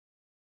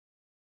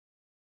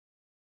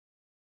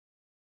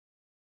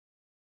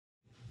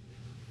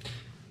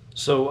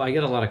So I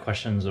get a lot of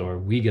questions, or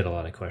we get a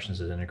lot of questions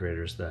as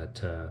integrators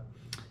that,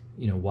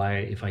 why,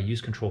 if I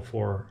use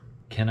Control4,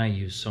 can I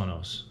use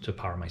Sonos to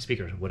power my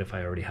speakers? What if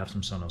I already have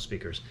some Sonos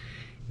speakers?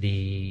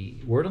 The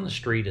word on the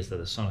street is that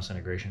the Sonos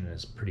integration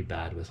is pretty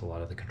bad with a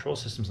lot of the control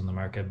systems on the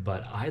market,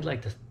 but I'd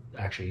like to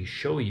actually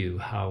show you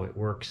how it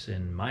works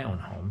in my own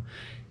home,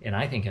 and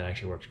I think it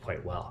actually works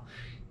quite well.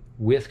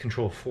 With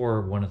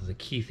Control4, one of the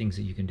key things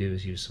that you can do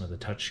is use some of the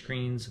touch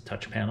screens, the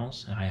touch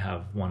panels, and I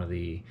have one of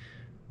the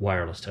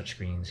wireless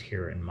touchscreens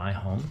here in my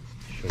home.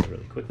 I'll show you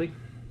really quickly.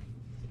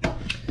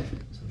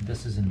 So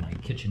this is in my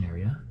kitchen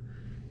area,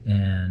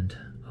 and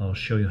I'll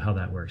show you how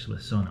that works with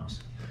Sonos.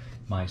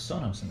 My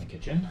Sonos in the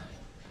kitchen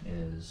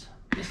is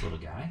this little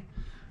guy,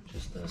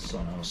 just the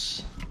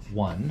Sonos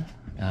 1,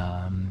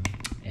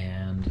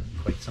 and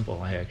quite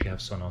simple. I actually have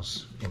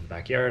Sonos in the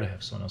backyard, I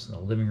have Sonos in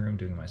the living room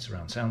doing my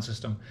surround sound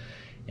system,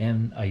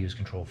 and I use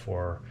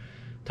Control4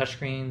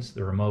 touchscreens,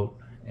 the remote,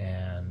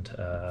 and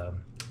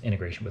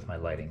integration with my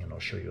lighting, and I'll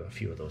show you a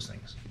few of those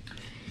things.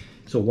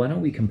 So why don't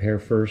we compare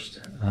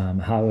first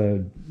how I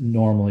would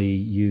normally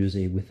use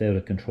without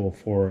a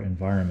Control4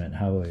 environment,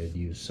 how I would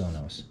use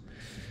Sonos.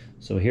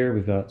 So here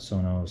we've got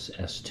Sonos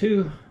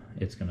S2.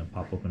 It's going to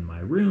pop open my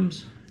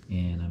rooms,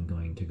 and I'm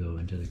going to go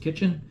into the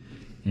kitchen,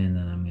 and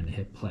then I'm going to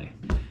hit play.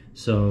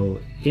 So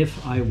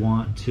if I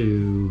want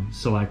to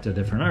select a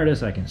different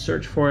artist, I can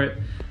search for it.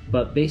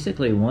 But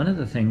basically, one of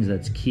the things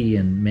that's key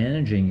in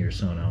managing your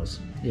Sonos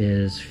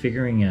is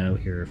figuring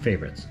out your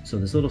favorites. So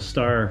this little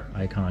star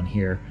icon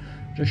here,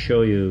 just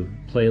show you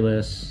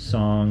playlists,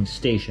 songs,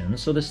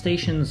 stations. So the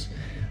stations,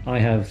 I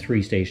have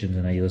 3 stations,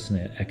 and I listen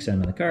to XM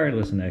in the car, I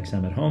listen to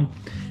XM at home.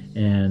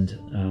 And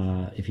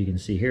if you can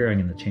see here, I'm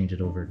going to change it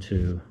over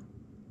to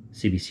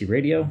CBC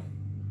radio.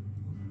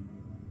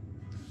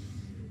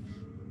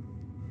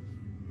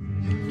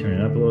 Turn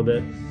it up a little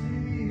bit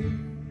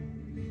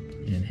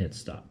and hit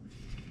stop.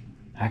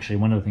 Actually,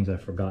 one of the things I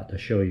forgot to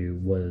show you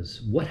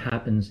was what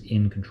happens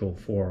in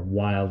Control4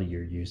 while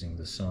you're using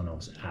the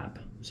Sonos app.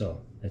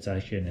 So it's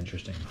actually an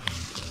interesting thing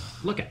to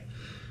look at.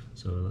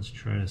 So let's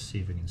try to see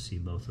if we can see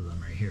both of them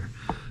right here.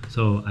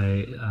 So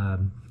I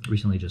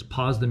recently just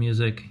paused the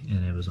music,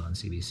 and it was on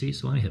CBC.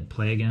 So let me hit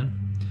play again.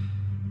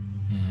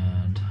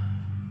 And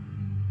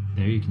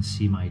there you can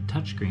see my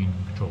touchscreen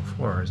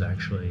Control4 is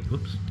actually,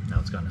 whoops,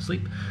 now it's gone to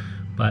sleep.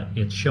 But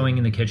it's showing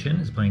in the kitchen,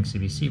 it's playing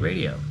CBC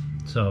radio.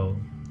 So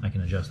I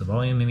can adjust the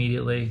volume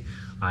immediately.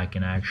 I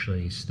can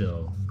actually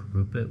still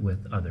group it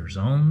with other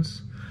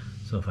zones.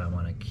 So if I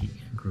want to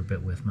group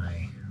it with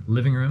my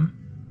living room,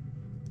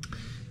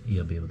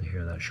 you'll be able to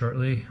hear that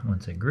shortly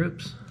once it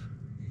groups.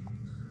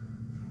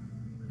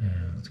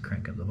 And let's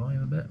crank up the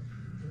volume a bit.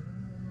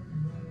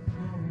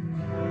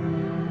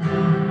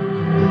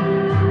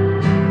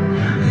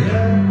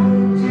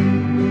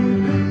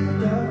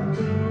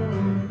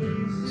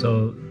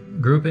 So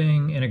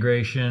grouping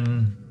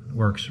integration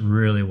works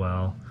really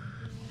well.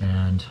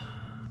 And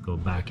go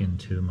back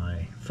into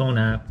my phone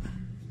app.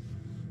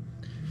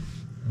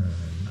 And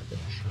I'm going to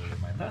show you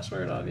my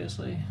password,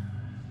 obviously.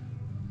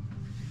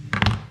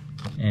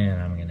 And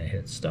I'm going to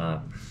hit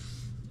stop.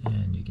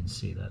 And you can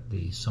see that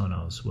the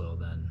Sonos will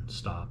then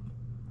stop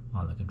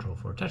on the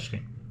Control4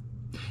 touchscreen.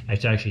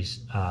 It's actually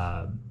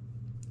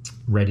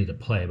ready to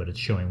play, but it's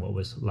showing what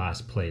was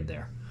last played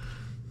there.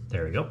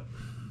 There we go.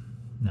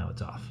 Now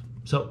it's off.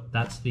 So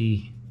that's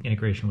the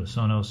integration with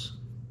Sonos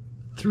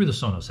through the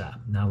Sonos app.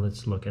 Now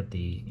let's look at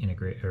the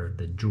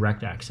the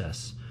direct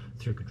access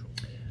through Control.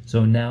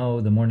 So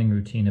now the morning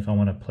routine, if I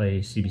want to play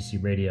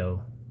CBC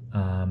radio,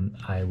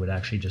 I would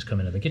actually just come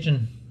into the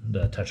kitchen.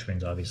 The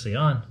touchscreen's obviously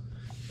on,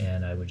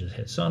 and I would just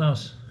hit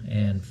Sonos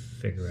and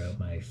figure out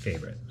my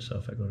favorite. So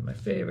if I go to my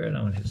favorite,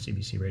 I want to hit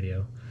CBC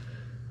radio.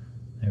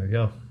 There we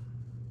go.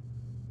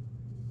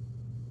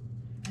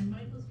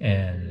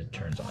 And it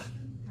turns on.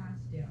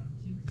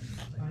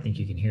 I think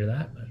you can hear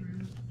that.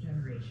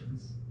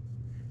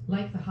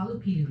 Like the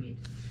jalapeno meat,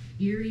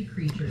 eerie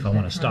creatures. If I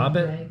want to stop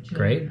it,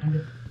 great.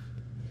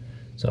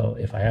 So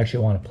if I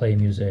actually want to play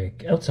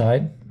music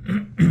outside,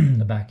 in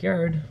the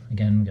backyard,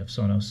 again, we have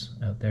Sonos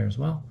out there as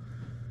well.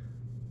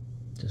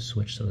 Just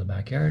switch to the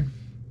backyard,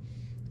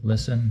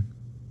 listen,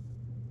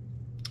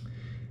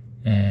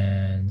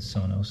 and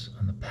Sonos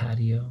on the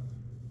patio.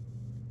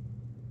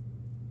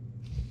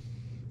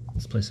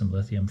 Let's play some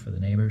Lithium for the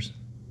neighbors.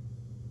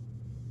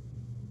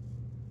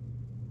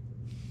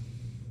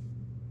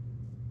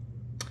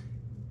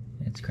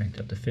 It's cranked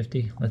up to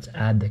 50. Let's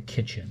add the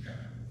kitchen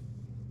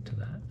to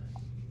that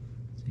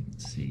so you can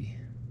see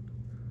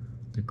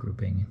the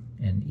grouping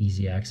and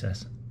easy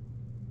access.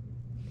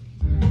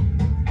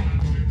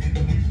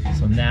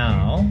 So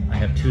now I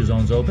have 2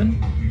 zones open.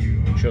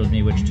 It shows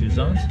me which 2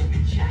 zones.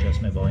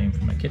 Adjust my volume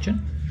for my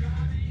kitchen.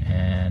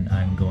 And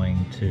I'm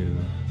going to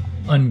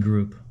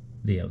ungroup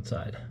the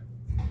outside.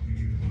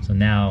 So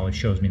now it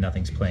shows me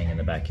nothing's playing in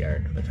the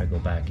backyard. If I go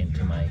back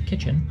into my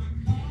kitchen,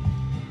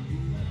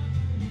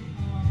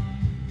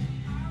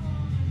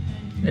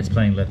 it's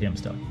playing Lithium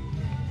still.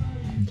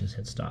 And just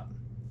hit stop.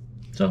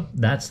 So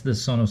that's the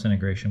Sonos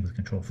integration with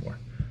Control4.